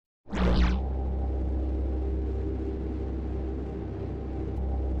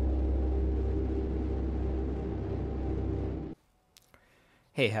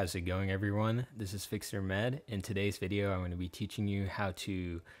Hey, how's it going everyone? This is FixerMed. In today's video, I'm going to be teaching you how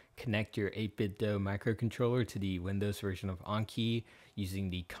to connect your 8Bitdo microcontroller to the Windows version of Anki using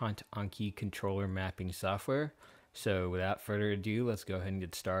the Contanki controller mapping software. So without further ado, let's go ahead and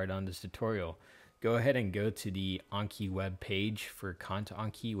get started on this tutorial. Go ahead and go to the Anki web page for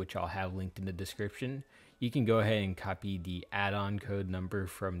Contanki, which I'll have linked in the description. You can go ahead and copy the add-on code number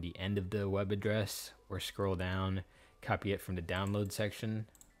from the end of the web address or scroll down, copy it from the download section.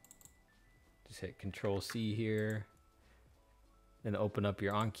 Just hit Control C here, then open up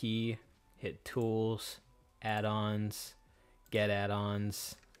your Anki, hit Tools, Add-ons, Get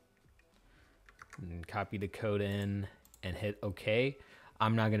Add-ons, and copy the code in and hit OK.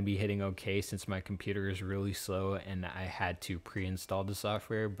 I'm not going to be hitting OK since my computer is really slow and I had to pre-install the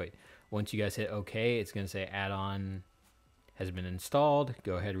software, but once you guys hit OK, it's going to say add-on has been installed.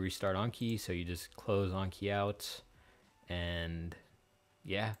 Go ahead and restart Anki. So you just close Anki out, and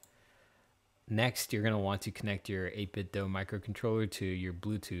yeah. Next, you're going to want to connect your 8Bitdo microcontroller to your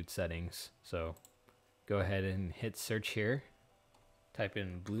Bluetooth settings. So go ahead and hit search here. Type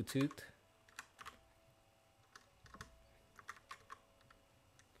in Bluetooth.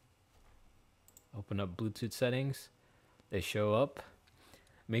 Open up Bluetooth settings. They show up.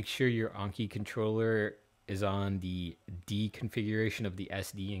 Make sure your Anki controller is on the D configuration of the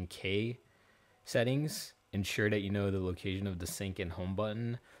SD and K settings. Ensure that you know the location of the sync and home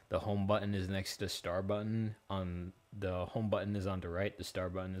button. The home button is next to the star button. The home button is on the right, the star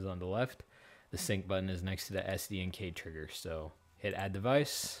button is on the left. The sync button is next to the SD and K trigger. So hit add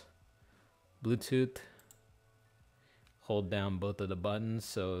device, Bluetooth, hold down both of the buttons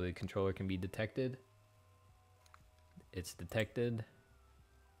so the controller can be detected. It's detected.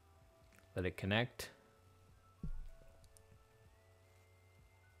 Let it connect.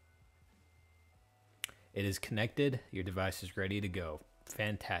 It is connected. Your device is ready to go.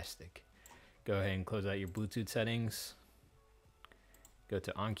 Fantastic. Go ahead and close out your Bluetooth settings. Go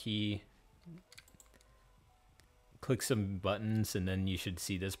to Anki. Click some buttons and then you should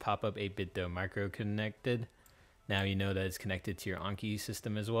see this pop up, 8Bitdo micro connected. Now you know that it's connected to your Anki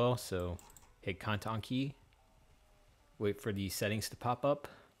system as well. So hit Contanki. Wait for the settings to pop up.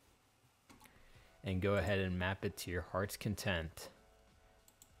 And go ahead and map it to your heart's content.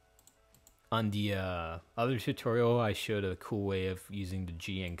 On the other tutorial, I showed a cool way of using the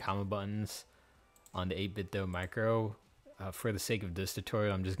G and comma buttons on the 8Bitdo micro. For the sake of this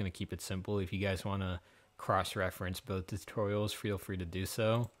tutorial, I'm just going to keep it simple. If you guys want to cross-reference both tutorials, feel free to do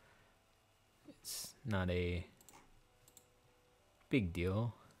so. It's not a big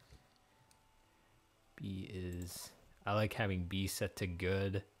deal. I like having B set to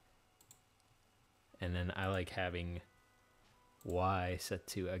good. And then I like having Y set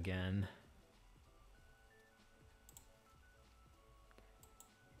to again.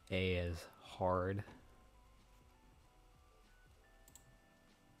 A is hard.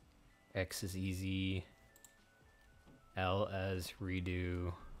 X is easy. L as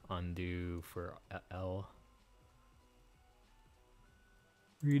redo, undo for L.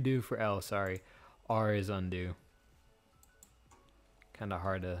 Redo for L, sorry. R is undo. Kind of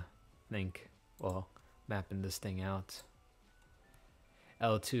hard to think while mapping this thing out.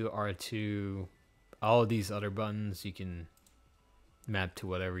 L2, R2, all of these other buttons you can map to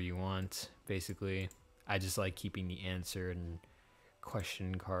whatever you want. Basically, I just like keeping the answer and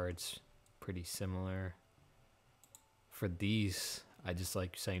question cards pretty similar. For these, I just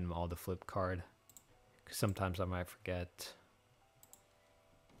like saying them all to flip card because sometimes I might forget.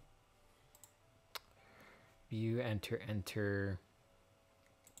 View, enter.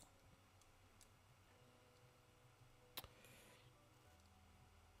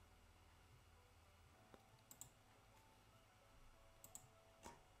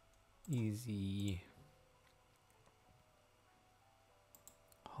 Easy,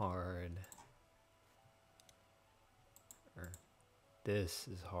 hard, or this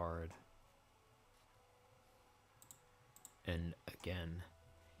is hard, and again.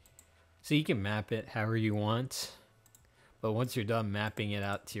 So you can map it however you want, but once you're done mapping it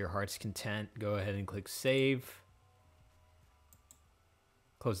out to your heart's content, go ahead and click save.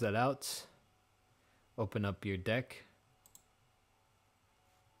 Close that out. Open up your deck.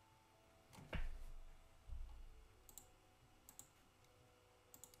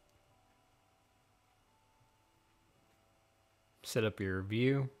 Set up your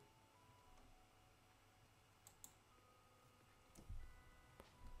view.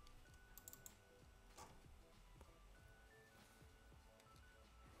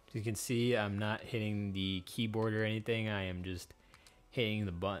 As you can see, I'm not hitting the keyboard or anything. I am just hitting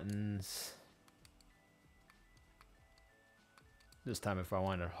the buttons. This time if I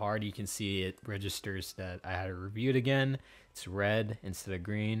want it hard, you can see it registers that I had to review it again. It's red instead of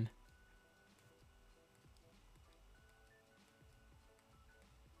green.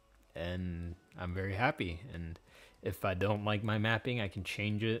 And I'm very happy. And if I don't like my mapping, I can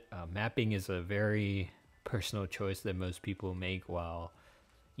change it. Mapping is a very personal choice that most people make while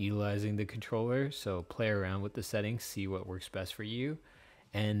utilizing the controller. So play around with the settings, see what works best for you.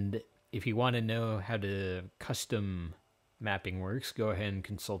 And if you want to know how to custom mapping works, go ahead and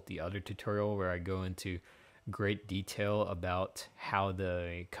consult the other tutorial where I go into great detail about how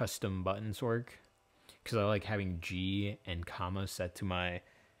the custom buttons work, because I like having G and comma set to my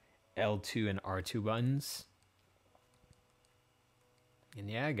L2 and R2 buttons.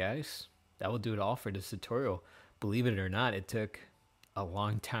 And yeah, guys, that will do it all for this tutorial. Believe it or not, it took a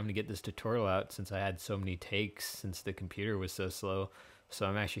long time to get this tutorial out since I had so many takes since the computer was so slow. So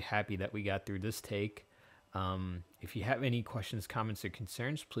I'm actually happy that we got through this take. If you have any questions, comments, or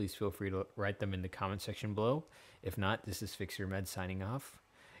concerns, please feel free to write them in the comment section below. If not, this is FixerMed signing off.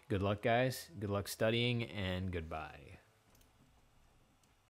 Good luck, guys. Good luck studying, and goodbye.